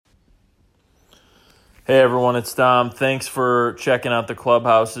Hey everyone, it's Dom. Thanks for checking out the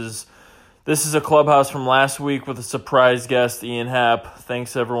Clubhouses. This is a Clubhouse from last week with a surprise guest, Ian Happ.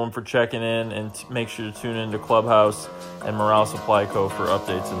 Thanks everyone for checking in, and make sure to tune in to Clubhouse and Morale Supply Co. for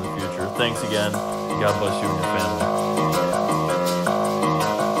updates in the future. Thanks again. God bless you and your family.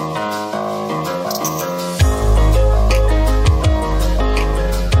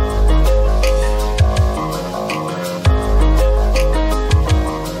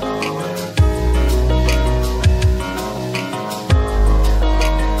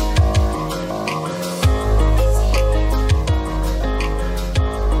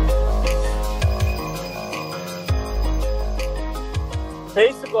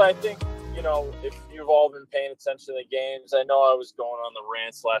 Basically, I think, if you've all been paying attention to the games, I know I was going on the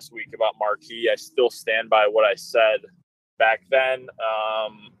rants last week about Marquee. I still stand by what I said back then.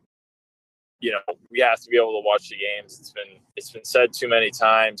 We have to be able to watch the games. It's been said too many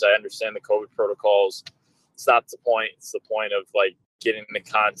times. I understand the COVID protocols. It's not the point. It's the point of getting the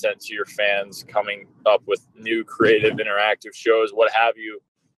content to your fans, coming up with new creative interactive shows, what have you,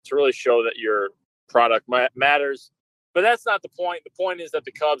 to really show that your product matters. But that's not the point. The point is that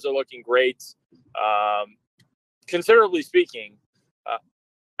the Cubs are looking great, considerably speaking.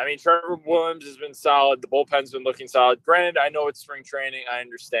 Trevor Williams has been solid. The bullpen's been looking solid. Granted, I know it's spring training. I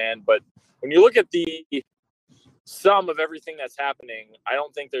understand. But when you look at the sum of everything that's happening, I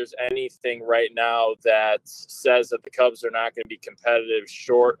don't think there's anything right now that says that the Cubs are not going to be competitive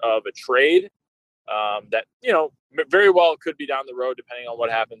short of a trade. That very well could be down the road depending on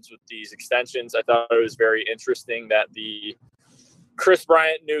what happens with these extensions. I thought it was very interesting that the Kris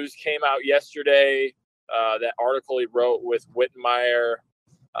Bryant news came out yesterday. That article he wrote with Whitmire.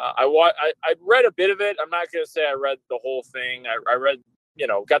 I read a bit of it. I'm not going to say I read the whole thing. I read,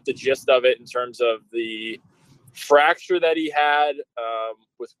 got the gist of it in terms of the fracture that he had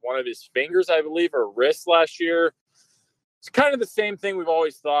with one of his fingers, I believe, or wrist last year. It's kind of the same thing we've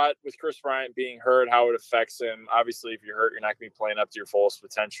always thought with Kris Bryant being hurt, how it affects him. Obviously, if you're hurt, you're not going to be playing up to your fullest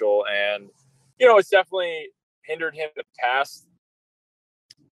potential. And, it's definitely hindered him in the past.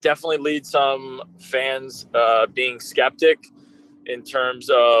 Definitely leads some fans being skeptic in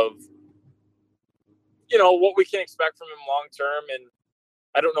terms of, what we can expect from him long term. And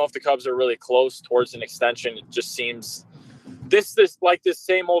I don't know if the Cubs are really close towards an extension. It just seems this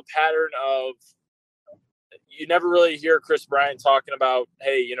same old pattern of, you never really hear Kris Bryant talking about,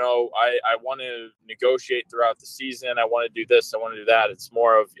 hey, I want to negotiate throughout the season. I want to do this. I want to do that. It's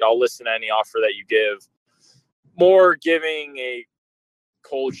more of, I'll listen to any offer that you give. More giving a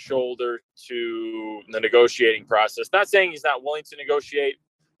cold shoulder to the negotiating process. Not saying he's not willing to neguiate.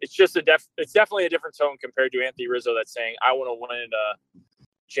 It's just it's definitely a different tone compared to Anthony Rizzo that's saying, I want to win a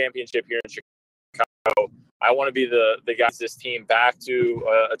championship here in Chicago. I want to be the guys this team back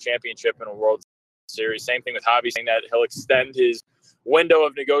to a championship in a World Series. Same thing with Hobby, saying that he'll extend his window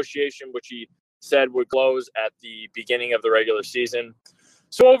of negotiation, which he said would close at the beginning of the regular season.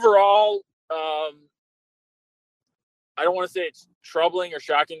 So overall, I don't want to say it's troubling or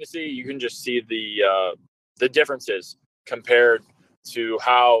shocking to see. You can just see the differences compared to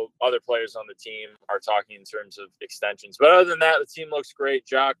how other players on the team are talking in terms of extensions. But other than that, the team looks great.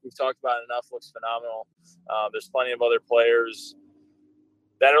 Jock, we've talked about it enough, looks phenomenal. There's plenty of other players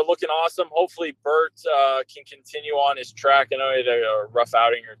that are looking awesome. Hopefully Bert can continue on his track. I know he had a rough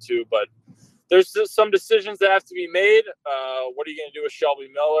outing or two, but there's some decisions that have to be made. What are you going to do with Shelby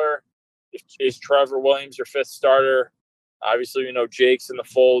Miller? Is Trevor Williams your fifth starter? Obviously, Jake's in the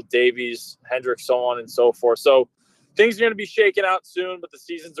fold, Davies, Hendricks, so on and so forth. So things are going to be shaken out soon, but the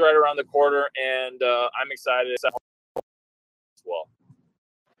season's right around the corner, and I'm excited as well.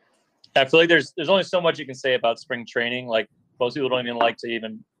 I feel like there's only so much you can say about spring training. Most people don't even like to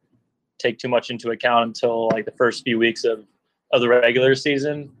even take too much into account until the first few weeks of the regular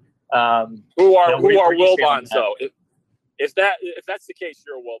season. Who are Wilbons though? If that's the case,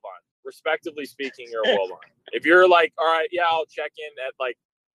 you're a Wilbon. Respectively speaking, you're a Wilbon. If you're all right, yeah, I'll check in at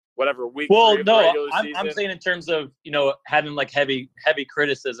whatever week. Well, three of no, the regular season. I'm saying in terms of having heavy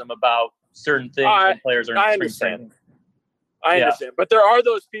criticism about certain things when players are in spring training. I understand. But there are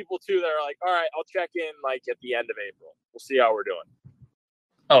those people, too, that are all right, I'll check in, at the end of April. We'll see how we're doing.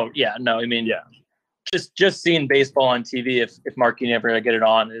 Oh, yeah. No, just seeing baseball on TV, if Marquee never get it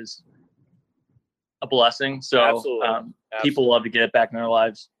on, is a blessing. So Absolutely. People love to get it back in their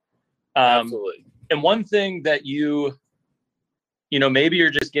lives. Absolutely. And one thing that maybe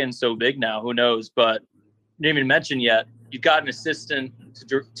you're just getting so big now, who knows, but you didn't even mention yet, you've got an assistant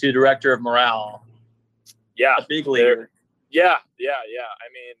to director of morale. Yeah. A big leaguer. Yeah.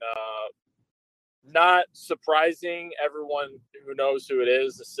 Not surprising. Everyone who knows who it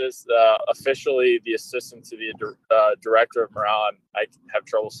is, officially the assistant to the director of morale. I have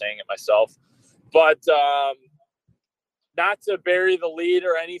trouble saying it myself, but not to bury the lead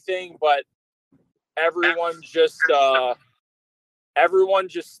or anything, but everyone just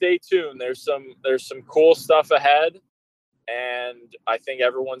stay tuned. There's some cool stuff ahead, and I think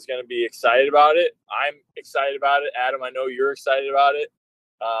everyone's going to be excited about it. I'm excited about it. Adam, I know you're excited about it.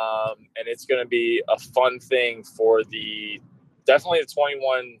 And it's going to be a fun thing for definitely the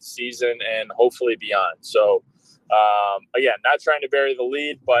 21 season and hopefully beyond. So, again, not trying to bury the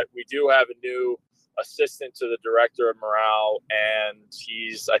lead, but we do have a new assistant to the director of morale, and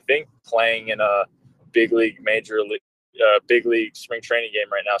he's, I think, playing in a big league spring training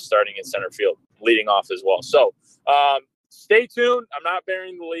game right now, starting in center field, leading off as well. So, stay tuned. I'm not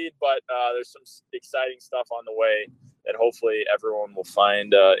burying the lead, but there's some exciting stuff on the way that hopefully everyone will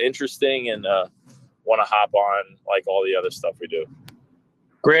find interesting and want to hop on like all the other stuff we do.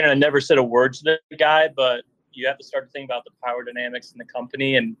 Granted, I never said a word to the guy, but you have to start to think about the power dynamics in the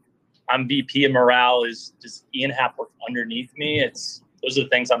company. And I'm VP of morale. Is does Ian Happ work underneath me? Those are the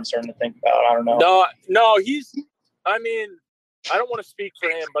things I'm starting to think about. I don't know. No, I don't want to speak for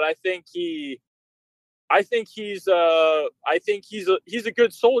him, but I think he's a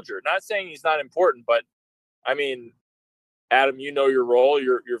good soldier. Not saying he's not important, but I mean, Adam, you know your role.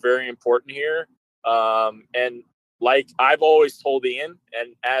 You're very important here. And like I've always told Ian,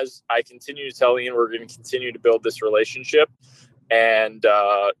 and as I continue to tell Ian, we're going to continue to build this relationship. And,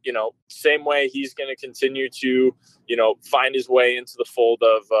 same way he's going to continue to, find his way into the fold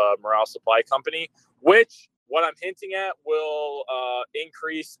of Morale Supply Company, which what I'm hinting at will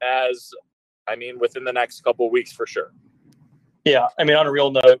increase within the next couple of weeks for sure. Yeah. I mean, on a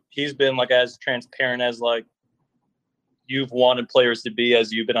real note, he's been like as transparent as like you've wanted players to be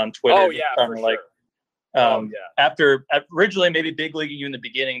as you've been on Twitter. Oh, yeah, for sure. After originally maybe big leaguing you in the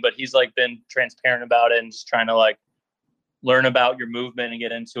beginning, but he's like been transparent about it and just trying to like learn about your movement and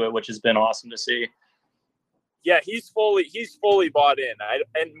get into it, which has been awesome to see. Yeah, he's fully bought in,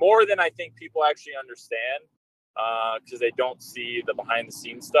 and more than I think people actually understand, because they don't see the behind the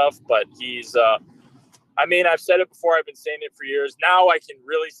scenes stuff. But he's, I've said it before. I've been saying it for years. Now I can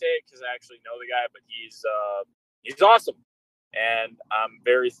really say it because I actually know the guy. But he's awesome, and I'm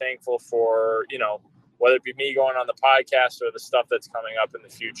very thankful for whether it be me going on the podcast or the stuff that's coming up in the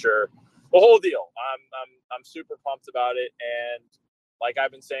future. The whole deal. I'm super pumped about it, and like I've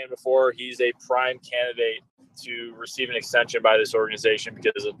been saying before, he's a prime candidate to receive an extension by this organization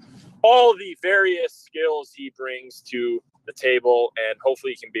because of all the various skills he brings to the table, and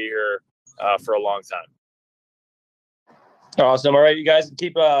hopefully he can be here for a long time. Awesome. All right, you guys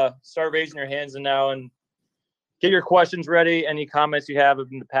keep start raising your hands and get your questions ready. Any comments you have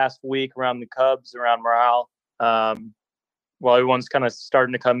in the past week around the Cubs, around morale. While everyone's kind of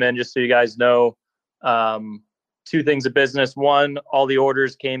starting to come in, just so you guys know, two things of business. One, all the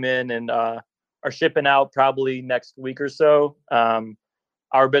orders came in and are shipping out probably next week or so.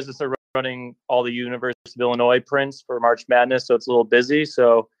 Our business are running all the University of Illinois prints for March Madness, so it's a little busy.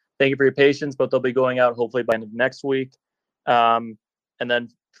 So thank you for your patience, but they'll be going out hopefully by the end of next week. And then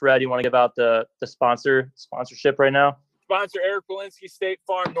Fred, you want to give out the sponsorship right now? Sponsor Eric Walensky, State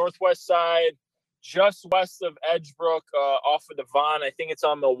Farm, Northwest Side, just west of Edgebrook, off of Devon. I think it's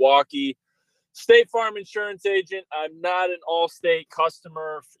on Milwaukee. State Farm insurance agent. I'm not an Allstate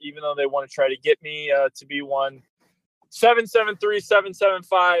customer, even though they want to try to get me to be one.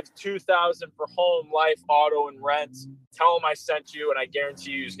 773-775-2000 for home, life, auto, and rent. Tell him I sent you, and I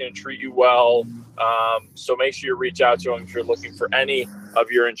guarantee you he's going to treat you well. So make sure you reach out to him if you're looking for any of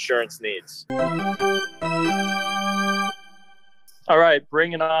your insurance needs. All right,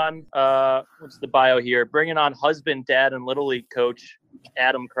 bringing on, what's the bio here? Bringing on husband, dad, and Little League coach,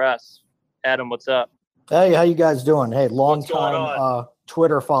 Adam Kress. Adam, what's up? Hey, how you guys doing? Hey, long time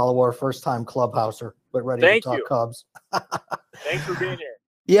Twitter follower, first time Clubhouser, but ready to talk Cubs. Thanks for being here.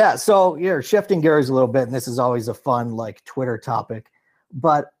 Yeah, so you're shifting gears a little bit, and this is always a fun Twitter topic.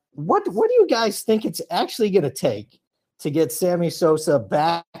 But what do you guys think it's actually going to take to get Sammy Sosa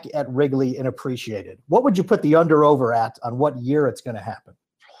back at Wrigley and appreciated? What would you put the under/over at on what year it's going to happen?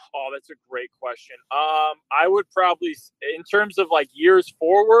 Oh, that's a great question. I would probably, in terms of years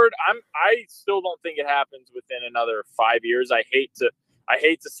forward, I still don't think it happens within another 5 years. I hate to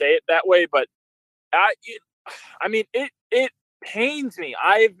say it that way, but it pains me.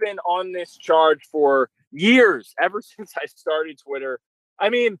 I've been on this charge for years, ever since I started Twitter.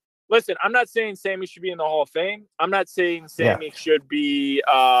 Listen, I'm not saying Sammy should be in the Hall of Fame. I'm not saying Sammy should be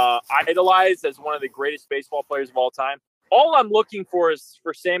idolized as one of the greatest baseball players of all time. All I'm looking for is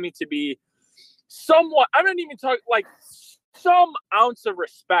for Sammy to be somewhat, I'm not even talking like some ounce of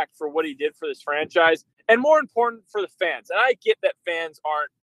respect for what he did for this franchise, and more important for the fans. And I get that fans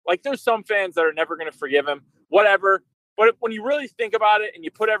aren't like, there's some fans that are never going to forgive him, whatever. But when you really think about it and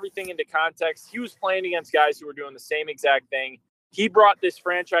you put everything into context, he was playing against guys who were doing the same exact thing. He brought this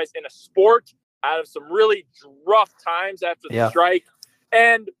franchise in a sport out of some really rough times after the strike.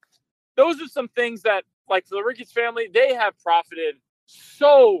 And those are some things that, like, for the Ricketts family, they have profited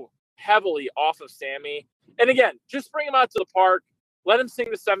so heavily off of Sammy. And again, just bring him out to the park, let him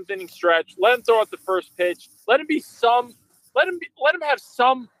sing the 7th inning stretch, let him throw out the first pitch, let him have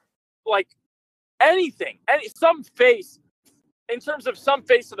some, like, anything, some face, in terms of some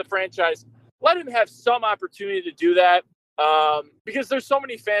face of the franchise. Let him have some opportunity to do that, because there's so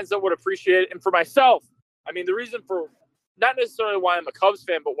many fans that would appreciate it. And for myself, I mean, the reason for not necessarily why I'm a Cubs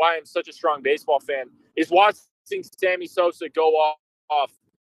fan, but why I'm such a strong baseball fan is watching Sammy Sosa go off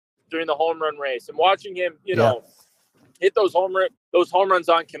during the home run race and watching him, hit those home runs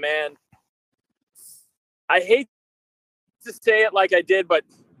on command. I hate to say it like I did, but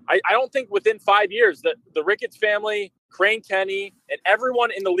I don't think within 5 years that the Ricketts family, Crane Kenny, and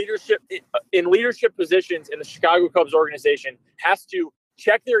everyone in leadership positions in the Chicago Cubs organization has to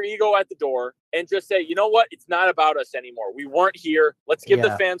check their ego at the door and just say, you know what? It's not about us anymore. We weren't here. Let's give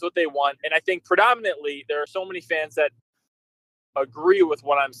the fans what they want. And I think predominantly there are so many fans that agree with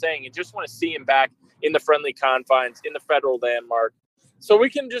what I'm saying and just want to see him back in the friendly confines, in the federal landmark, so we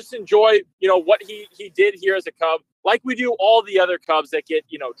can just enjoy, what he did here as a Cub, like we do all the other Cubs that get,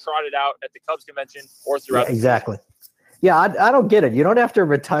 trotted out at the Cubs convention or throughout. Yeah, exactly. Yeah, I don't get it. You don't have to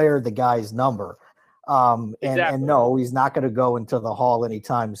retire the guy's number. And no, he's not going to go into the Hall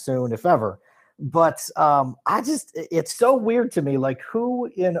anytime soon, if ever. But it's so weird to me, like,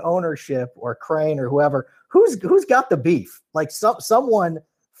 who in ownership or Crane or whoever, who's got the beef? Like, someone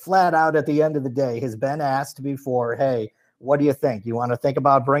flat out at the end of the day has been asked before, hey, what do you think? You want to think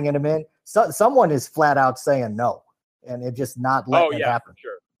about bringing him in? Someone is flat out saying no, and it just not letting it happen. For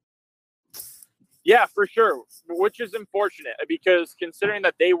sure. Yeah, for sure, which is unfortunate because considering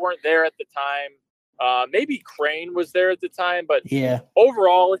that they weren't there at the time, maybe Crane was there at the time, but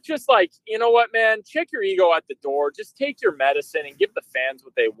overall, it's just like, you know what, man, check your ego at the door. Just take your medicine and give the fans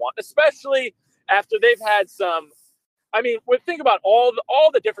what they want, especially after they've had some. I mean, think about all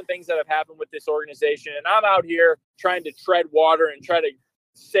the different things that have happened with this organization, and I'm out here trying to tread water and try to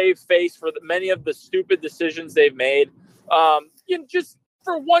save face for many of the stupid decisions they've made. Just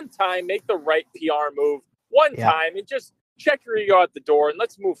for one time, make the right PR move one time and just check your ego at the door and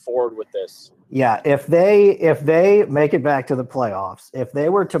let's move forward with this. Yeah, if they make it back to the playoffs, if they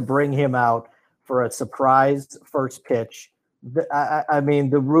were to bring him out for a surprise first pitch, I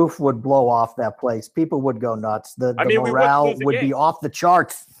mean, the roof would blow off that place. People would go nuts. The morale would be off the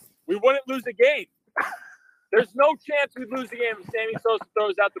charts. We wouldn't lose a game. There's no chance we'd lose the game if Sammy Sosa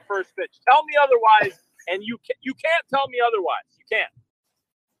throws out the first pitch. Tell me otherwise, and you can't tell me otherwise. You can't.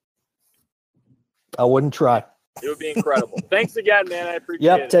 I wouldn't try. It would be incredible. Thanks again, man. I appreciate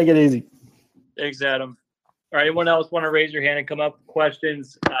it. Yep, take it easy. Thanks, Adam. All right, anyone else want to raise your hand and come up with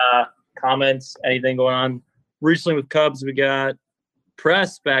questions, comments, anything going on? Recently with Cubs, we got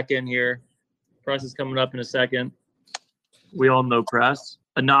Press back in here. Press is coming up in a second. We all know Press.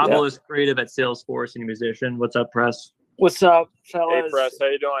 A novelist, creative at Salesforce, and a musician. What's up, Press? What's up, fellas? Hey, Press. How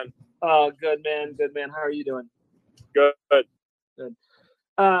you doing? Oh, good, man. Good, man. How are you doing? Good.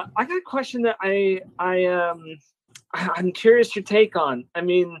 I got a question that I'm curious your take on. I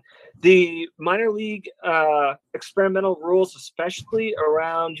mean, the minor league experimental rules, especially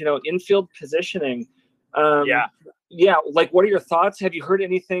around, infield positioning. Like, what are your thoughts? Have you heard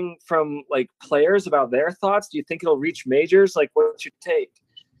anything from, like, players about their thoughts? Do you think it'll reach majors? Like, what's your take?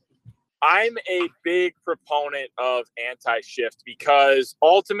 I'm a big proponent of anti-shift because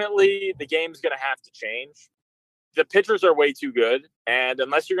ultimately the game's going to have to change. The pitchers are way too good, and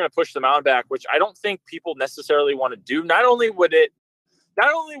unless you're going to push the mound back, which I don't think people necessarily want to do, not only would it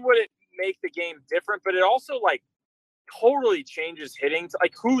make the game different, but it also, like, totally changes hitting.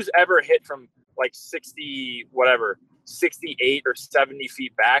 Like, who's ever hit from, like, 68 or 70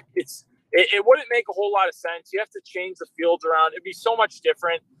 feet back? It wouldn't make a whole lot of sense. You have to change the fields around. It'd be so much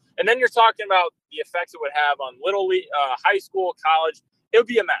different. And then you're talking about the effects it would have on little league, high school, college. It would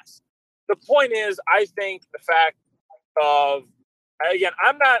be a mess. The point is, I think the fact of, again,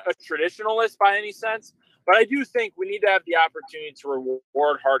 I'm not a traditionalist by any sense, but I do think we need to have the opportunity to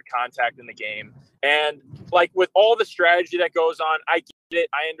reward hard contact in the game. And, like, with all the strategy that goes on, I get it,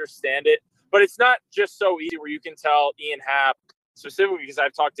 I understand it, but it's not just so easy where you can tell Ian Happ, specifically because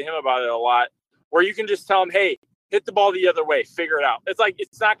I've talked to him about it a lot, where you can just tell him, hey, hit the ball the other way, figure it out. It's like,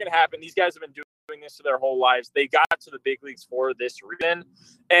 it's not going to happen. These guys have been doing this for their whole lives. They got to the big leagues for this reason.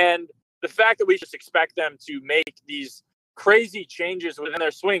 And the fact that we just expect them to make these crazy changes within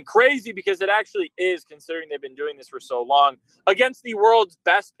their swing, crazy because it actually is, considering they've been doing this for so long, against the world's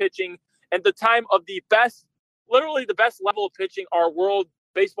best pitching and the time of the best, literally the best level of pitching our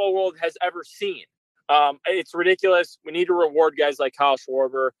baseball world has ever seen. It's ridiculous. We need to reward guys like Kyle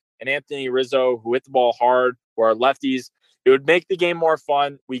Schwarber and Anthony Rizzo, who hit the ball hard, who are lefties. It would make the game more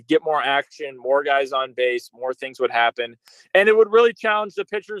fun. We'd get more action, more guys on base, more things would happen. And it would really challenge the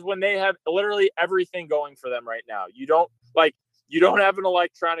pitchers when they have literally everything going for them right now. You don't have an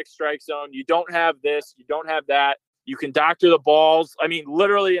electronic strike zone. You don't have this. You don't have that. You can doctor the balls. I mean,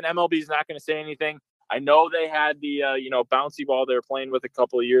 literally an MLB is not going to say anything. I know they had the, bouncy ball they were playing with a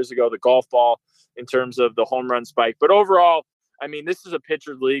couple of years ago, the golf ball, in terms of the home run spike. But overall, I mean, this is a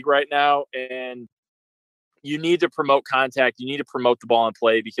pitcher's league right now, and you need to promote contact. You need to promote the ball in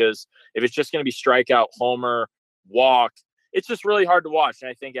play, because if it's just going to be strikeout, homer, walk, it's just really hard to watch. And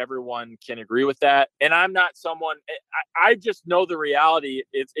I think everyone can agree with that. And I'm not someone, I just know the reality.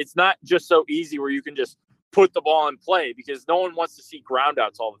 It's not just so easy where you can just put the ball in play, because no one wants to see ground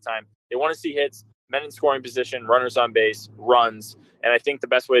outs all the time. They want to see hits, men in scoring position, runners on base, runs. And I think the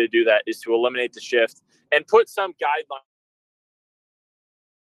best way to do that is to eliminate the shift and put some guidelines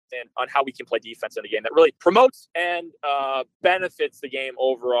on how we can play defense in the game that really promotes and benefits the game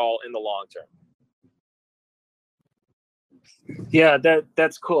overall in the long term. Yeah,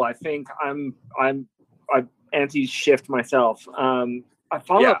 that's cool. I think I'm anti-shift myself. A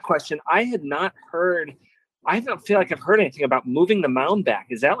follow-up question. I don't feel like I've heard anything about moving the mound back.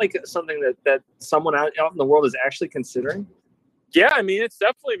 Is that like something that someone out in the world is actually considering? Yeah, I mean, it's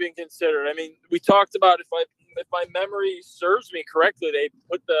definitely been considered. I mean, we talked about, if my memory serves me correctly, they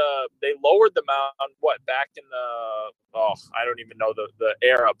lowered the mound back in the I don't even know the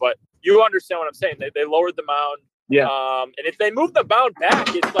era, but you understand what I'm saying. They lowered the mound. Yeah. And if they move the mound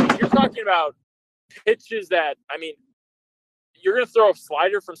back, it's like you're talking about pitches that, I mean, you're going to throw a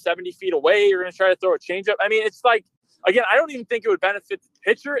slider from 70 feet away. You're going to try to throw a changeup. I mean, it's like, again, I don't even think it would benefit the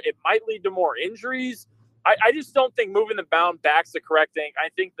pitcher. It might lead to more injuries. I just don't think moving the mound back's the correct thing. I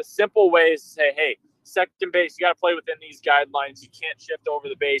think the simple way is to say, hey, second base, you got to play within these guidelines. You can't shift over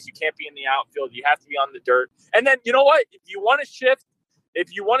the base. You can't be in the outfield. You have to be on the dirt. And then, you know what? If you want to shift in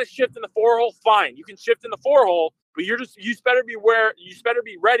the 4-hole, fine. You can shift in the 4-hole, but you better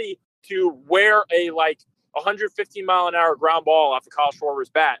be ready to wear a 115 mile an hour ground ball off of Kyle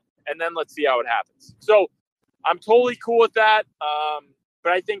Schwarber's bat, and then let's see how it happens. So I'm totally cool with that.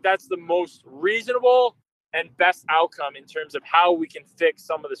 But I think that's the most reasonable and best outcome in terms of how we can fix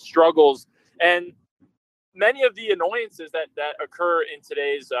some of the struggles and many of the annoyances that occur in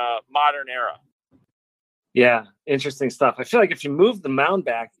today's modern era. Yeah, interesting stuff. I feel like if you move the mound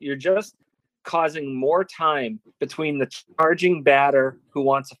back, you're just causing more time between the charging batter who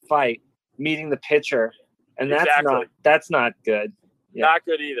wants to fight meeting the pitcher, and that's not good. Yeah. Not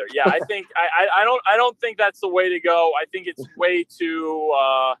good either. Yeah, I think I don't think that's the way to go. I think it's way too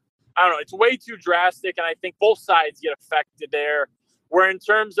it's way too drastic, and I think both sides get affected there. Where in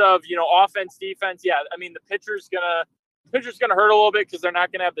terms of, offense, defense, yeah, I mean the pitcher's gonna hurt a little bit because they're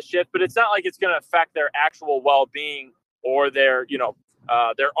not gonna have the shift, but it's not like it's gonna affect their actual well-being or their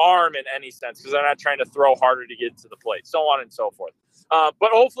arm in any sense, because they're not trying to throw harder to get to the plate, so on and so forth.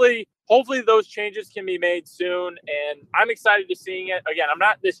 But hopefully those changes can be made soon, and I'm excited to seeing it. Again, I'm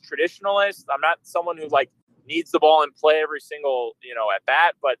not this traditionalist. I'm not someone who needs the ball in play every single at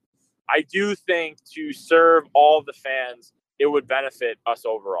bat, but I do think to serve all the fans, it would benefit us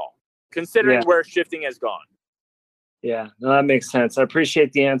overall, considering where shifting has gone. Yeah, no, that makes sense. I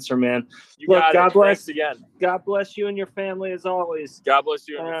appreciate the answer, man. God bless again. God bless you and your family as always. God bless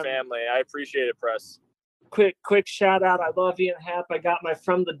you and your family. I appreciate it, Press. Quick shout out. I love Ian Happ. I got my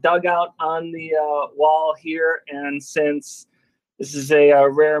From the Dugout on the wall here, and since this is a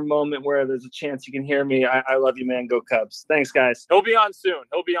rare moment where there's a chance you can hear me, I love you, man. Go Cubs. Thanks, guys. He'll be on soon.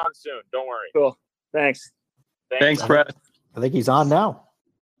 Don't worry. Cool. Thanks. Thanks, Brett. I think he's on now.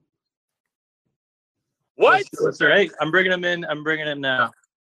 What? Hey, I'm bringing him in. I'm bringing him now.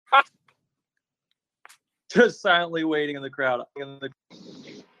 Just silently waiting in the crowd.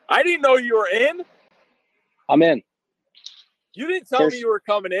 I didn't know you were in. I'm in. You didn't tell me you were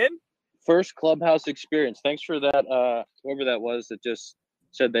coming in. First Clubhouse experience. Thanks for that. Whoever that was that just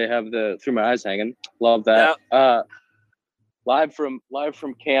said they have the Through My Eyes hanging. Love that. Yeah. Live from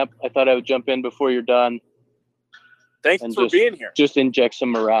camp. I thought I would jump in before you're done. Thanks for being here. Just inject some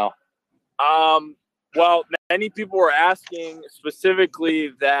morale. Well, many people were asking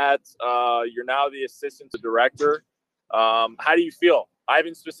specifically that you're now the assistant to director. How do you feel? I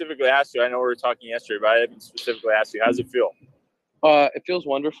haven't specifically asked you. I know we were talking yesterday, but I haven't specifically asked you. How does it feel? It feels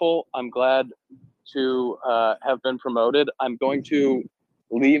wonderful. I'm glad to have been promoted. I'm going to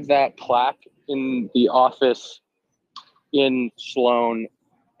leave that plaque in the office in Sloan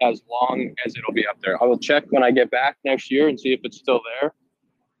as long as it'll be up there. I will check when I get back next year and see if it's still there,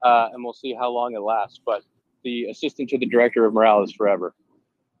 and we'll see how long it lasts. But the assistant to the director of morale is forever.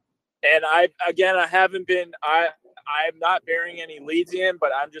 And I'm not bearing any leads in,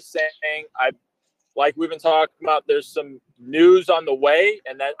 but I'm just saying, like we've been talking about, there's some news on the way,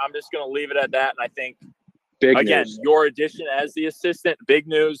 and that I'm just going to leave it at that. And I think, Big again, news. your addition as the assistant, big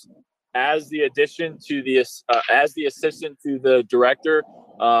news. As the addition to the as the assistant to the director,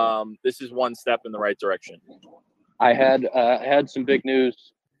 this is one step in the right direction. I had some big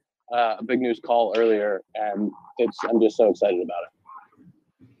news, a big news call earlier, and I'm just so excited about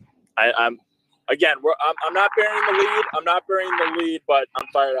it. I'm not bearing the lead. I'm not bearing the lead, but I'm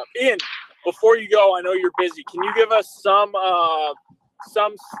fired up. Ian, before you go, I know you're busy. Can you give us some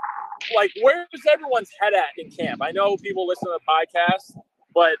like, where's everyone's head at in camp? I know people listen to the podcast,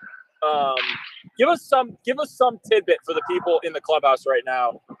 but give us some tidbit for the people in the clubhouse right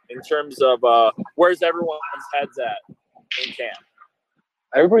now in terms of where's everyone's heads at in camp.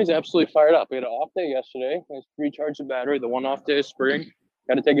 Everybody's absolutely fired up. We had an off day yesterday. Nice recharge the battery. The one off day is spring.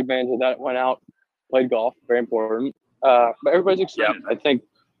 Got to take advantage of that. Went out, played golf. Very important. But everybody's excited. Yep. I think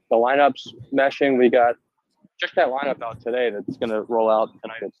the lineup's meshing. Check that lineup out today. That's going to roll out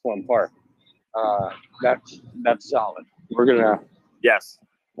tonight at Sloan Park. That's solid. We're gonna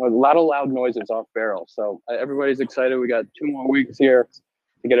a lot of loud noises off barrel. So everybody's excited. We got 2 more weeks here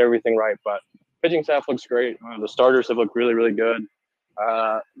to get everything right. But pitching staff looks great. The starters have looked really, really good.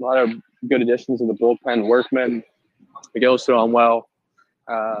 A lot of good additions to the bullpen. Workman, Miguel's throwing well.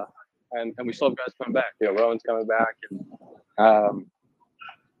 And we still have guys coming back. Rowan's coming back. And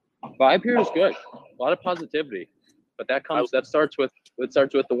vibe here is good. A lot of positivity. But that starts with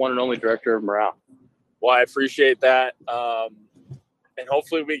the one and only director of morale. Well, I appreciate that. And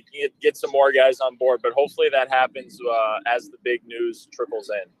hopefully we can get some more guys on board, but hopefully that happens as the big news trickles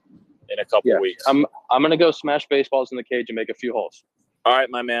in a couple weeks. I'm going to go smash baseballs in the cage and make a few holes. All right,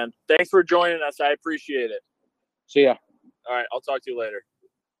 my man. Thanks for joining us. I appreciate it. See ya. All right, I'll talk to you later.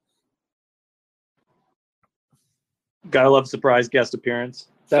 Gotta love surprise guest appearance.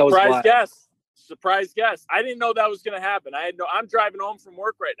 Surprise guest. I didn't know that was going to happen. I'm driving home from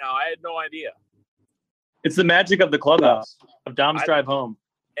work right now. I had no idea. It's the magic of the clubhouse, of Dom's drive home.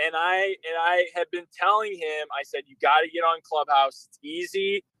 And I had been telling him, I said, you got to get on Clubhouse. It's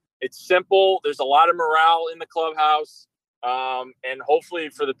easy. It's simple. There's a lot of morale in the clubhouse. And hopefully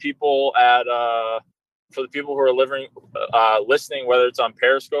for the people who are listening, whether it's on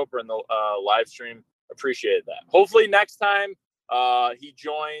Periscope or in the live stream, appreciate that. Hopefully next time he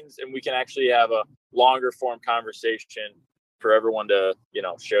joins and we can actually have a longer form conversation for everyone to,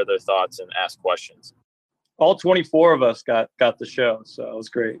 share their thoughts and ask questions. All 24 of us got the show, so it was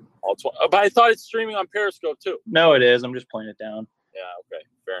great. But I thought it's streaming on Periscope too. No, it is. I'm just playing it down. Yeah, okay.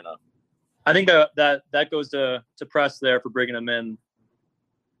 Fair enough. I think that goes to press there for bringing him in.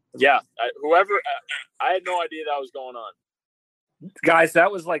 Yeah, I had no idea that was going on. Guys,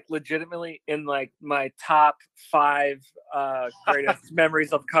 that was like legitimately in like my top 5 greatest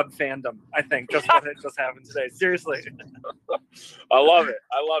memories of Cub fandom. I think just what just happened today. Seriously, I love it.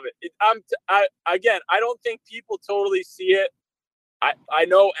 I don't think people totally see it. I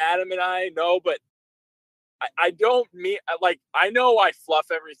know Adam and I know, but I don't mean like I know I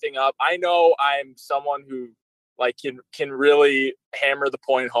fluff everything up. I know I'm someone who like can really hammer the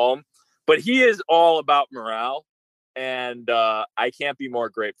point home, but he is all about morale. And I can't be more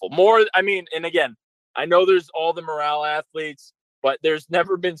grateful. And again, I know there's all the morale athletes, but there's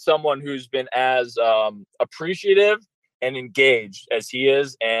never been someone who's been as appreciative and engaged as he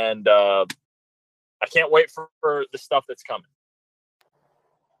is. And I can't wait for the stuff that's coming.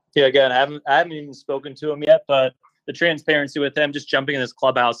 Yeah, again, I haven't even spoken to him yet, but the transparency with him just jumping in this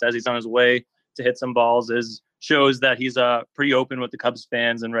clubhouse as he's on his way to hit some balls shows that he's pretty open with the Cubs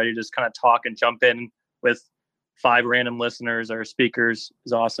fans and ready to just kind of talk and jump in with 5 random listeners or speakers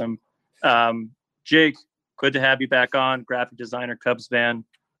is awesome. Jake, good to have you back on. Graphic designer, Cubs fan.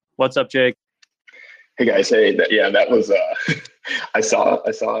 What's up, Jake? Hey guys. Hey, that was I saw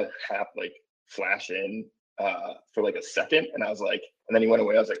Happ like flash in for like a second, and I was like, and then he went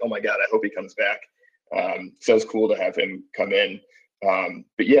away. I was like, oh my god, I hope he comes back. So it's cool to have him come in.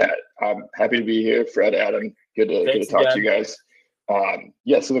 But yeah, I'm happy to be here. Fred, Adam, good to talk to you guys.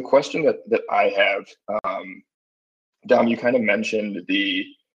 So the question that I have, Dom, you kind of mentioned the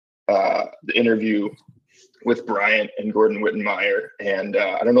interview with Bryant and Gordon Wittenmeyer, and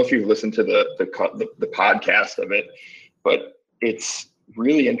I don't know if you've listened to the podcast of it, but it's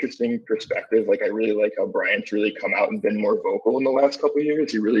really interesting perspective. Like, I really like how Bryant's really come out and been more vocal in the last couple of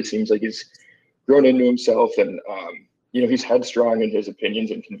years. He really seems like he's grown into himself, and he's headstrong in his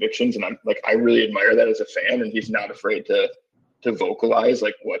opinions and convictions, and I really admire that as a fan. And he's not afraid to vocalize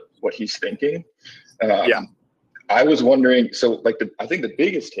like what he's thinking. I was wondering, so I think the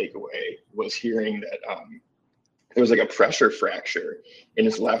biggest takeaway was hearing that there was like a pressure fracture in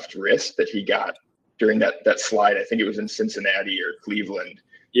his left wrist that he got during that slide. I think it was in Cincinnati or Cleveland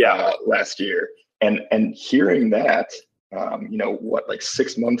last year. And hearing that,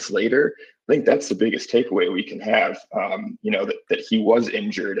 6 months later, I think that's the biggest takeaway we can have, that he was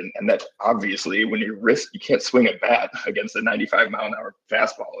injured, and that obviously when your wrist, you can't swing a bat against a 95-mile-an-hour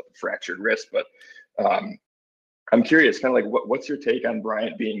fastball with a fractured wrist. But I'm curious, kind of like, what's your take on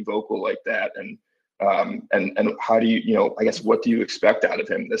Bryant being vocal like that? And how do you, I guess, what do you expect out of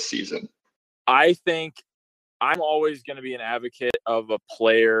him this season? I think I'm always going to be an advocate of a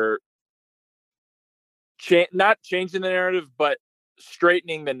player not changing the narrative, but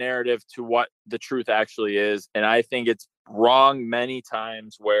straightening the narrative to what the truth actually is. And I think it's wrong many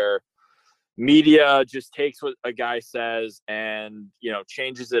times where media just takes what a guy says and,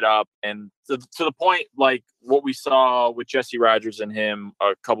 changes it up. And to the point, like what we saw with Jesse Rogers and him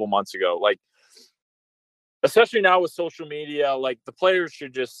a couple months ago, like, especially now with social media, like the players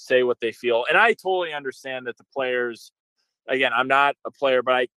should just say what they feel. And I totally understand that the players, again, I'm not a player,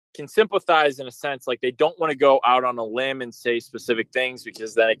 but I can sympathize in a sense, like they don't want to go out on a limb and say specific things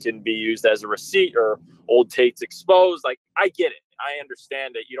because then it can be used as a receipt or old takes exposed. Like, I get it. I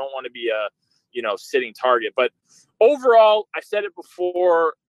understand it. You don't want to be a, sitting target. But overall, I said it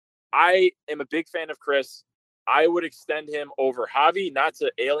before, I am a big fan of Kris. I would extend him over Javi, not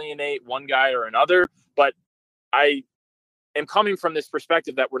to alienate one guy or another, but I am coming from this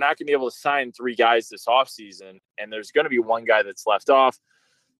perspective that we're not going to be able to sign 3 guys this offseason, and there's going to be one guy that's left off.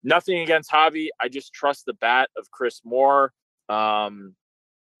 Nothing against Javi. I just trust the bat of Kris more. I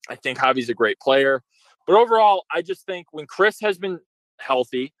think Javi's a great player. But overall, I just think when Kris has been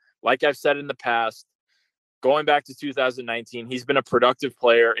healthy, like I've said in the past, going back to 2019, he's been a productive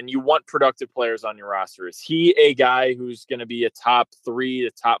player, and you want productive players on your roster. Is he a guy who's going to be a top 3 to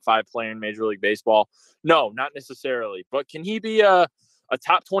top 5 player in Major League Baseball? No, not necessarily. But can he be a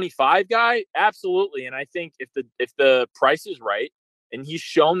top 25 guy? Absolutely. And I think if the price is right, and he's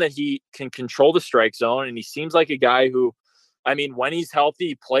shown that he can control the strike zone, and he seems like a guy who, I mean, when he's healthy,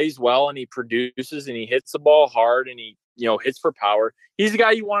 he plays well and he produces and he hits the ball hard and he, hits for power. He's the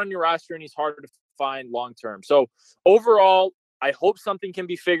guy you want on your roster, and he's hard to find long-term. So overall, I hope something can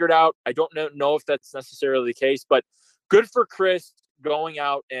be figured out. I don't know if that's necessarily the case, but good for Kris going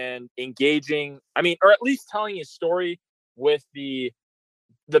out and engaging. I mean, or at least telling his story with the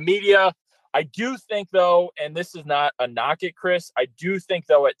media. I do think, though, and this is not a knock at Kris, I do think,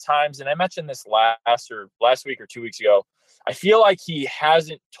 though, at times, and I mentioned this last week or 2 weeks ago, I feel like he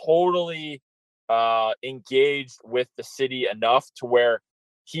hasn't totally engaged with the city enough to where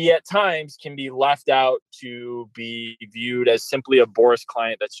he at times can be left out to be viewed as simply a Boris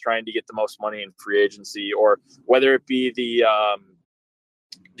client that's trying to get the most money in free agency, or whether it be the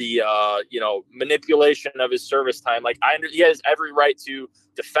manipulation of his service time. Like, he has every right to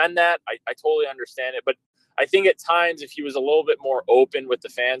defend that. I totally understand it, but I think at times if he was a little bit more open with the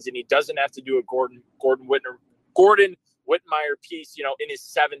fans, and he doesn't have to do a Gordon Wittenmeyer piece, in his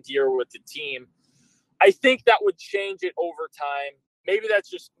 7th year with the team, I think that would change it over time. Maybe that's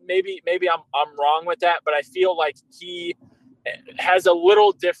just maybe I'm wrong with that, but I feel like he has a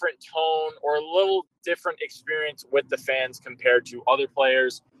little different tone or a little different experience with the fans compared to other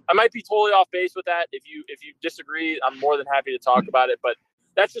players. I might be totally off base with that. If you disagree, I'm more than happy to talk about it, but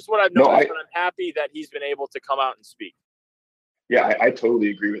that's just what I've noticed, and I'm happy that he's been able to come out and speak. Yeah, I totally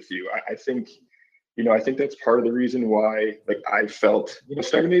agree with you. I think, I think that's part of the reason why, like, I felt,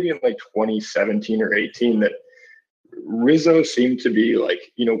 starting maybe in like 2017 or 18, that Rizzo seemed to be like,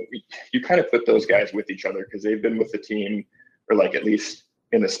 you kind of put those guys with each other because they've been with the team, or like at least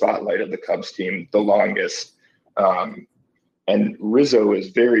in the spotlight of the Cubs team, the longest. And Rizzo is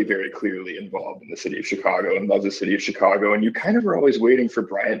very, very clearly involved in the city of Chicago and loves the city of Chicago. And you kind of are always waiting for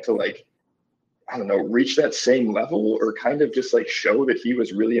Bryant to, like, I don't know, reach that same level, or kind of just like show that he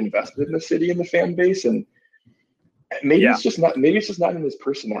was really invested in the city and the fan base. And maybe it's just not in his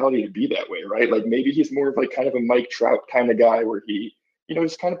personality to be that way, right? Like, maybe he's more of like kind of a Mike Trout kind of guy where he,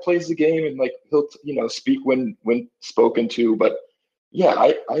 just kind of plays the game, and like he'll, speak when spoken to. But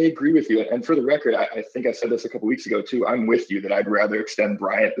Yeah, I agree with you. And for the record, I think I said this a couple weeks ago too. I'm with you that I'd rather extend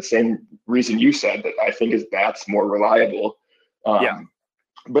Bryant the same reason you said, that I think his bat's more reliable.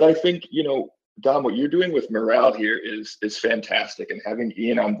 But I think, Dom, what you're doing with morale here is fantastic, and having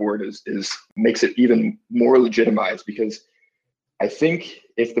Ian on board is makes it even more legitimized, because I think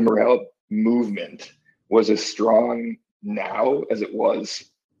if the morale movement was as strong now as it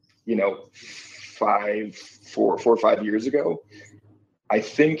was, 4 or 5 years ago, I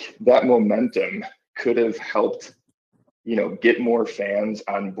think that momentum could have helped, get more fans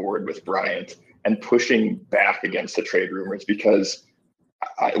on board with Bryant and pushing back against the trade rumors, because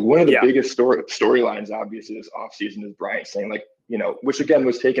one of the biggest storylines, obviously, this offseason is Bryant saying, which again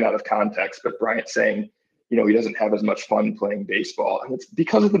was taken out of context, but Bryant saying, he doesn't have as much fun playing baseball. And it's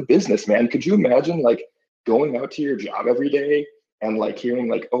because of the business, man. Could you imagine going out to your job every day and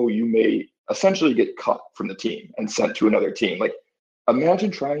hearing oh, you may essentially get cut from the team and sent to another team? Imagine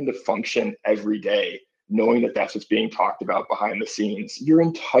trying to function every day knowing that that's what's being talked about behind the scenes your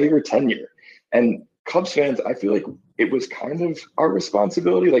entire tenure. And Cubs fans, I feel like it was kind of our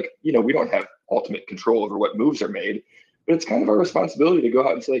responsibility. We don't have ultimate control over what moves are made, but it's kind of our responsibility to go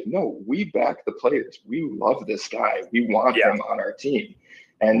out and say, no, we back the players. We love this guy. We want him on our team.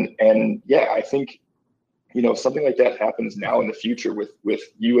 And yeah, I think, something like that happens now in the future with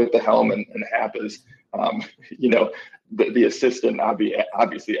you at the helm and Happ is, the assistant,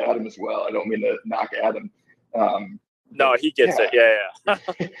 obviously Adam as well. I don't mean to knock Adam. No, he gets it. Yeah.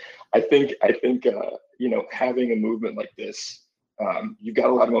 I think having a movement like this, you've got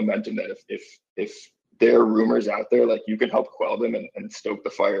a lot of momentum that if there are rumors out there, you can help quell them and stoke the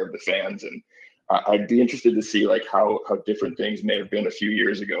fire of the fans. And I'd be interested to see how different things may have been a few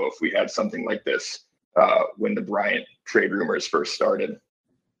years ago if we had something like this when the Bryant trade rumors first started.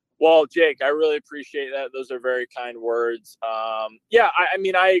 Well, Jake, I really appreciate that. Those are very kind words. I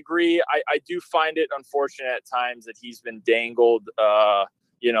agree. I do find it unfortunate at times that he's been dangled,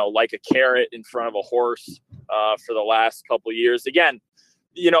 like a carrot in front of a horse for the last couple of years. Again,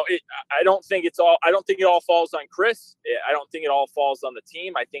 I don't think it all falls on Kris. I don't think it all falls on the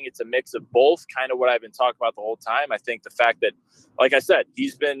team. I think it's a mix of both, kind of what I've been talking about the whole time. I think the fact that, like I said,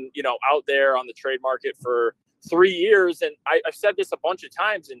 he's been, out there on the trade market for 3 years. And I've said this a bunch of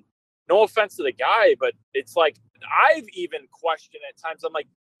times, and no offense to the guy, but it's I've even questioned at times. I'm like,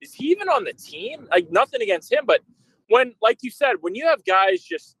 is he even on the team? Nothing against him, but when, like you said, when you have guys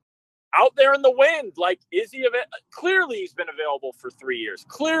just out there in the wind, is he clearly he's been available for 3 years.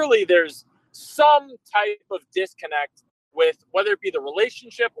 Clearly there's some type of disconnect with whether it be the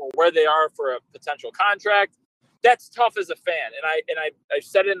relationship or where they are for a potential contract. That's tough as a fan. And I've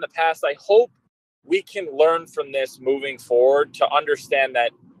said it in the past. I hope we can learn from this moving forward to understand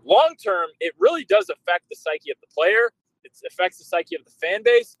that long term, it really does affect the psyche of the player. It affects the psyche of the fan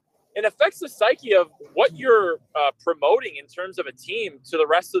base, and affects the psyche of what you're promoting in terms of a team to the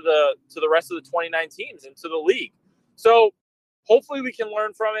rest of the 29 teams and to the league. So hopefully we can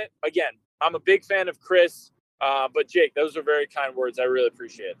learn from it. Again, I'm a big fan of Kris, but Jake, those are very kind words. I really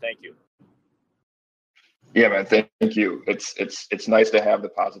appreciate it. Thank you. Yeah, man. Thank you. It's nice to have the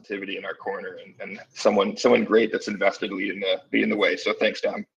positivity in our corner and someone great that's invested leading the way. So thanks,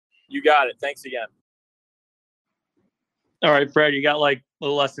 Dom. You got it. Thanks again. All right, Fred, you got a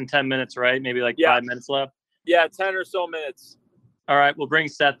little less than 10 minutes, right? Maybe 5 minutes left. Yeah, 10 or so minutes. All right, we'll bring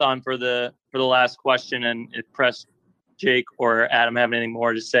Seth on for the last question, and if Press, Jake, or Adam have anything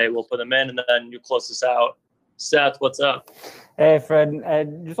more to say, we'll put them in, and then you close us out. Seth, what's up? Hey, Fred. I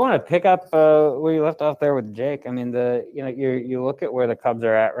just want to pick up where you left off there with Jake. I mean, you look at where the Cubs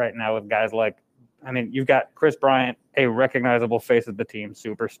are at right now with guys you've got Kris Bryant, a recognizable face of the team,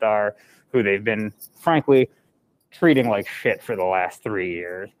 superstar, who they've been, frankly, treating like shit for the last 3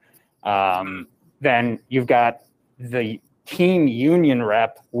 years. Then you've got the team union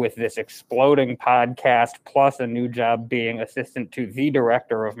rep with this exploding podcast, plus a new job being assistant to the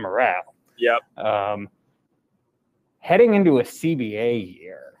director of morale. Yep. Heading into a CBA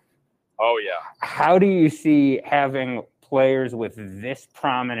year. Oh, yeah. How do you see having players with this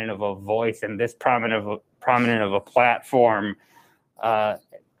prominent of a voice and this prominent of a platform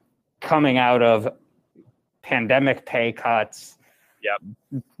coming out of pandemic pay cuts?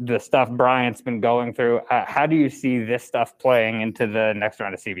 Yep. The stuff Bryant's been going through. How do you see this stuff playing into the next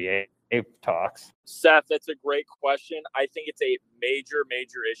round of CBA talks? Seth, that's a great question. I think it's a major,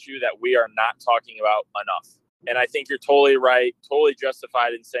 major issue that we are not talking about enough. And I think you're totally right, totally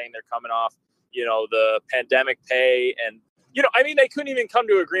justified in saying they're coming off, the pandemic pay. And, they couldn't even come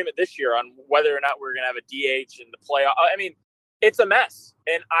to agreement this year on whether or not we're going to have a DH in the playoff. It's a mess.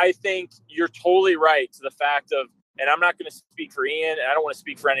 And I think you're totally right to the fact of, and I'm not going to speak for Ian, and I don't want to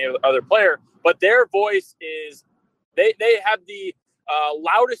speak for any other player, but their voice is they have the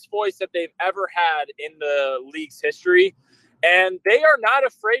loudest voice that they've ever had in the league's history, and they are not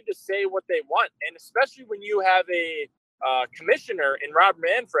afraid to say what they want. And especially when you have a commissioner in Rob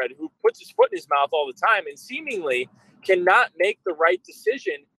Manfred who puts his foot in his mouth all the time and seemingly cannot make the right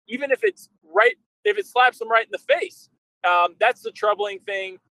decision, even if it's right, if it slaps him right in the face. That's the troubling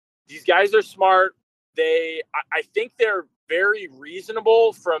thing. These guys are smart. I think they're very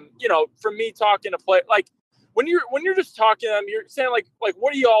reasonable from me talking to play. Like when you're just talking to them, you're saying like,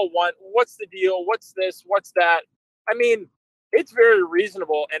 what do you all want? What's the deal? What's this? What's that? I mean, it's very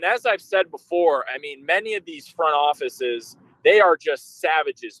reasonable. And as I've said before, I mean, many of these front offices, they are just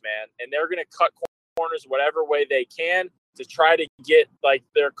savages, man. And they're going to cut corners whatever way they can to try to get like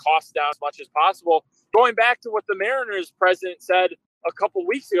their costs down as much as possible. Going back to what the Mariners president said a couple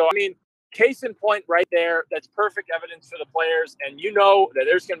weeks ago, I mean, case in point right there, that's perfect evidence for the players. And you know that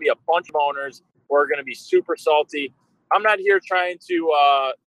there's going to be a bunch of owners who are going to be super salty. I'm not here trying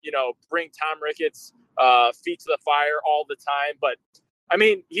to, bring Tom Ricketts' feet to the fire all the time. But, I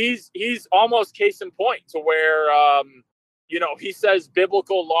mean, he's almost case in point to where, he says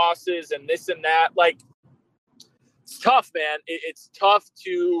biblical losses and this and that. Like, it's tough, man. It's tough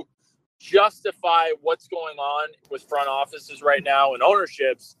to justify what's going on with front offices right now and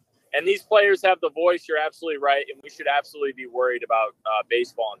ownerships. And these players have the voice. You're absolutely right. And we should absolutely be worried about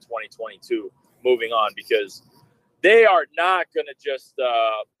baseball in 2022 moving on, because they are not going to just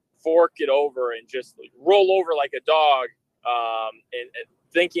fork it over and just roll over like a dog and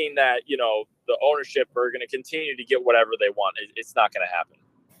thinking that, the ownership are going to continue to get whatever they want. It's not going to happen.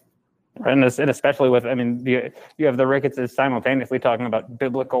 And especially with, I mean, you have the Rickettses simultaneously talking about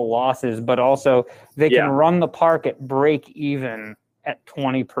biblical losses, but also they can run the park at break even at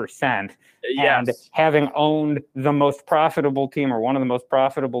 20%. Yes. And having owned the most profitable team, or one of the most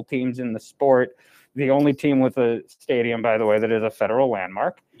profitable teams in the sport, the only team with a stadium, by the way, that is a federal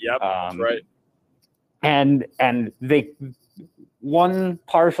landmark. Yep, that's right. And they one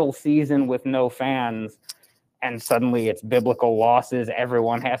partial season with no fans, and suddenly it's biblical losses.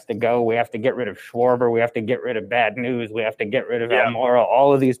 Everyone has to go. We have to get rid of Schwarber. We have to get rid of Bad News. We have to get rid of Almora.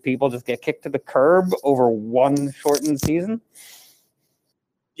 All of these people just get kicked to the curb over one shortened season.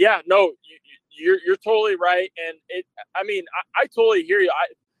 Yeah, no, you're totally right. And I totally hear you.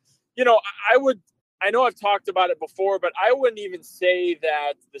 I know I've talked about it before, but I wouldn't even say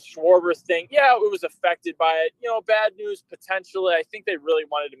that the Schwarber thing, it was affected by it. Bad News potentially. I think they really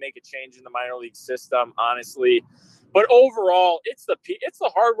wanted to make a change in the minor league system, honestly. But overall, it's the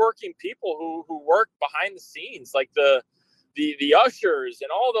hardworking people who work behind the scenes, like the ushers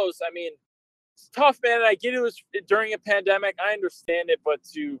and all those. I mean, it's tough, man. I get it was during a pandemic. I understand it, but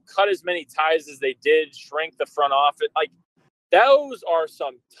to cut as many ties as they did, shrink the front office, like, those are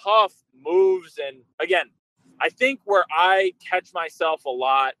some tough moves. And again, I think where I catch myself a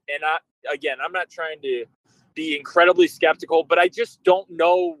lot, and I'm not trying to be incredibly skeptical, but I just don't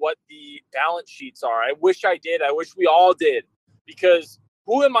know what the balance sheets are. I wish I did. I wish we all did, because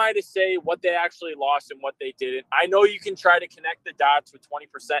who am I to say what they actually lost and what they didn't? I know you can try to connect the dots with 20%,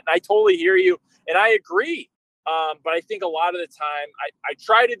 and I totally hear you, and I agree. But I think a lot of the time I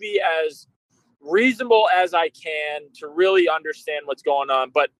try to be as reasonable as I can to really understand what's going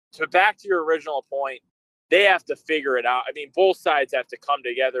on. But back to your original point, they have to figure it out. I mean, both sides have to come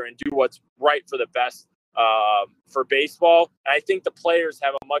together and do what's right for the best for baseball. And I think the players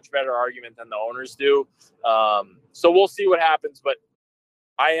have a much better argument than the owners do. So we'll see what happens, but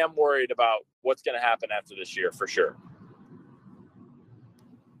I am worried about what's going to happen after this year for sure.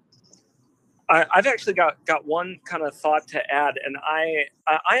 I've actually got one kind of thought to add, and I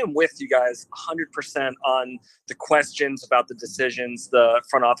am with you guys 100% on the questions about the decisions the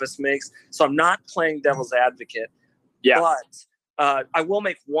front office makes. So I'm not playing devil's advocate. Yeah. But I will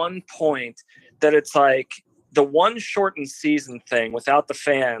make one point that it's like the one shortened season thing without the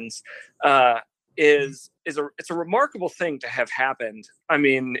fans is a remarkable thing to have happened. I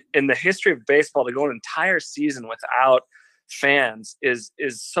mean, in the history of baseball, to go an entire season without fans is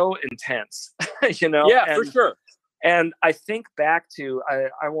so intense, for sure. And I think back to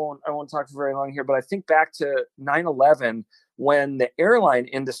I won't talk for very long here, but I think back to 9/11 when the airline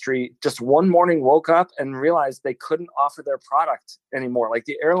industry just one morning woke up and realized they couldn't offer their product anymore. Like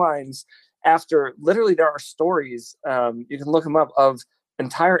the airlines, after literally there are stories, you can look them up, of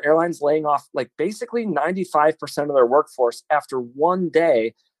entire airlines laying off like basically 95% of their workforce after one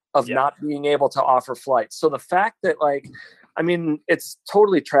day of not being able to offer flights. So the fact that, like, I mean, it's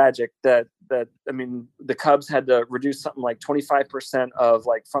totally tragic that that, I mean, the Cubs had to reduce something like 25% of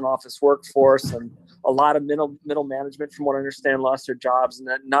like front office workforce, and a lot of middle management, from what I understand, lost their jobs. And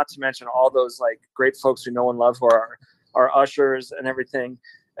then, not to mention all those like great folks we know and love, who are our ushers and everything,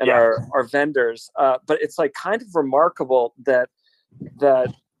 and our vendors. But it's like kind of remarkable that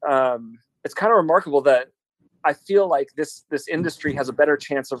it's kind of remarkable that I feel like this industry has a better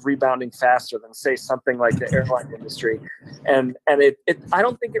chance of rebounding faster than, say, something like the airline industry. And it I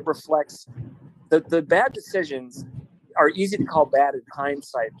don't think it reflects the bad decisions are easy to call bad in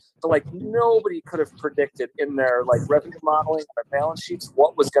hindsight, but like nobody could have predicted in their like revenue modeling, their balance sheets,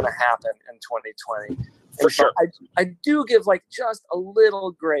 what was going to happen in 2020. For sure. I do give like just a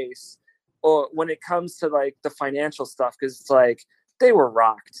little grace when it comes to like the financial stuff, because it's like they were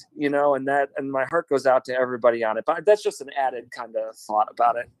rocked, and my heart goes out to everybody on it. But that's just an added kind of thought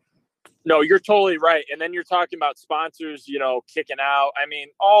about it. No, you're totally right. And then you're talking about sponsors, kicking out. I mean,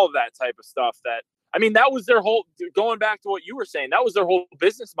 all of that type of stuff that was their whole, going back to what you were saying, that was their whole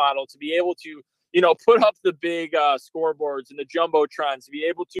business model, to be able to, put up the big scoreboards and the jumbotrons, to be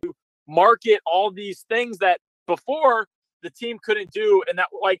able to market all these things that before the team couldn't do. And that,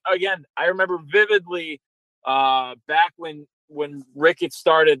 like, again, I remember vividly back when Rick had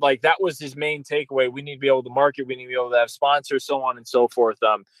started, like that was his main takeaway. We need to be able to market. We need to be able to have sponsors, so on and so forth.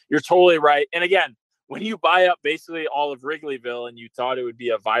 You're totally right. And again, when you buy up basically all of Wrigleyville and you thought it would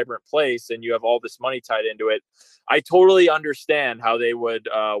be a vibrant place and you have all this money tied into it, I totally understand how they would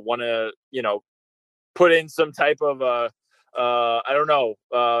want to, put in some type of,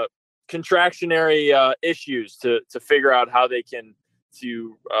 contractionary issues to figure out how they can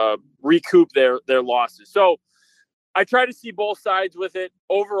recoup their losses. So I try to see both sides with it.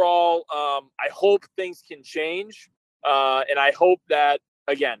 Overall, I hope things can change. And I hope that,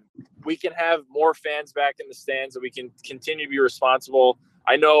 again, we can have more fans back in the stands, that we can continue to be responsible.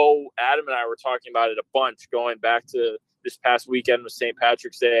 I know Adam and I were talking about it a bunch going back to this past weekend with St.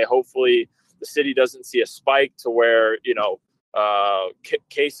 Patrick's Day. Hopefully the city doesn't see a spike to where,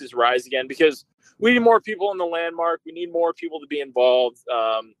 cases rise again, because we need more people in the landmark. We need more people to be involved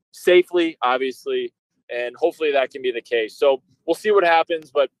safely, obviously. And hopefully that can be the case. So we'll see what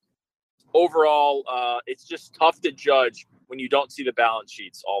happens. But overall, it's just tough to judge when you don't see the balance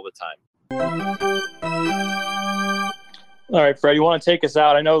sheets all the time. All right, Fred, you want to take us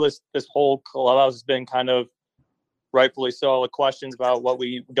out? I know this whole clubhouse has been kind of rightfully so with questions about what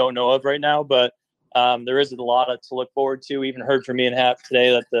we don't know of right now. But there is a lot to look forward to. We even heard from me and Happ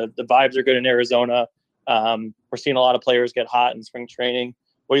today that the vibes are good in Arizona. We're seeing a lot of players get hot in spring training.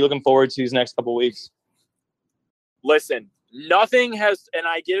 What are you looking forward to these next couple of weeks? Listen, nothing has, and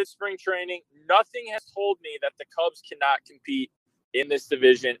I get it, spring training, nothing has told me that the Cubs cannot compete in this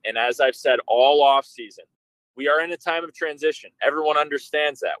division. And as I've said all off season, we are in a time of transition. Everyone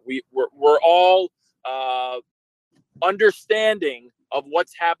understands that. We're all understanding of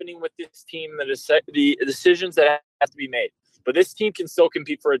what's happening with this team, the decisions that have to be made. But this team can still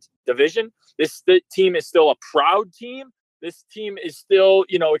compete for its division. This team is still a proud team. This team is still,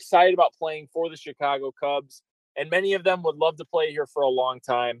 excited about playing for the Chicago Cubs. And many of them would love to play here for a long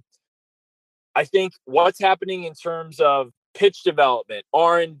time. I think what's happening in terms of pitch development,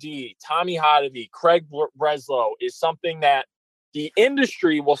 R&D, Tommy Hotovy, Craig Breslow is something that the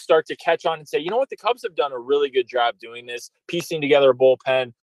industry will start to catch on and say, you know what, the Cubs have done a really good job doing this, piecing together a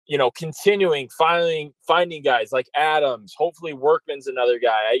bullpen, continuing, finding guys like Adams. Hopefully Workman's another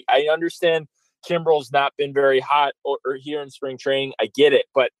guy. I understand Kimbrel's not been very hot or here in spring training. I get it,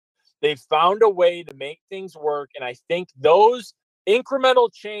 but they've found a way to make things work. And I think those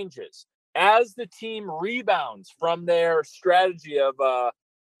incremental changes, as the team rebounds from their strategy of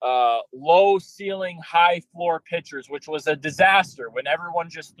low ceiling, high floor pitchers, which was a disaster when everyone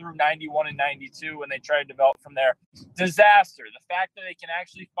just threw 91 and 92 when they tried to develop from there. Disaster. The fact that they can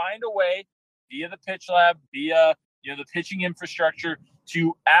actually find a way via the pitch lab, via the pitching infrastructure,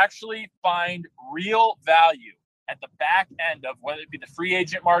 to actually find real value at the back end of whether it be the free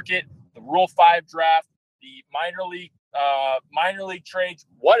agent market, the Rule 5 draft, the minor league trades,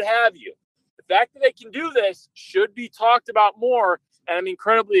 what have you. The fact that they can do this should be talked about more, and I'm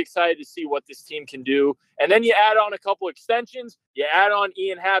incredibly excited to see what this team can do. And then you add on a couple extensions. You add on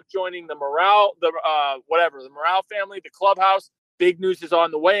Ian Happ joining the Morale family, the clubhouse. Big news is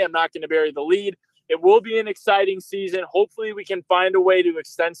on the way. I'm not going to bury the lead. It will be an exciting season. Hopefully we can find a way to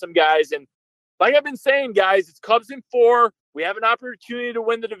extend some guys. And like I've been saying, guys, it's Cubs in 4. We have an opportunity to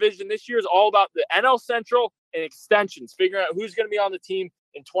win the division. This year is all about the NL Central and extensions, figuring out who's going to be on the team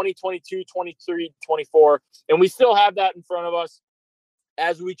in 2022, 23, 24. And we still have that in front of us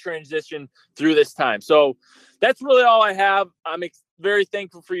as we transition through this time. So that's really all I have. I'm very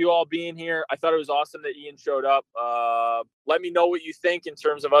thankful for you all being here. I thought it was awesome that Ian showed up. Let me know what you think in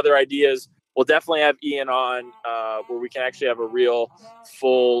terms of other ideas. We'll definitely have Ian on where we can actually have a real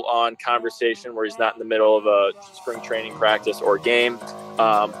full-on conversation where he's not in the middle of a spring training practice or game.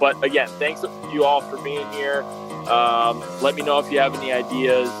 But again, thanks you all for being here. Let me know if you have any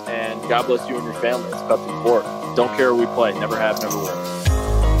ideas, and God bless you and your family. It's Cubs and Sport. Don't care who we play. Never have, never will.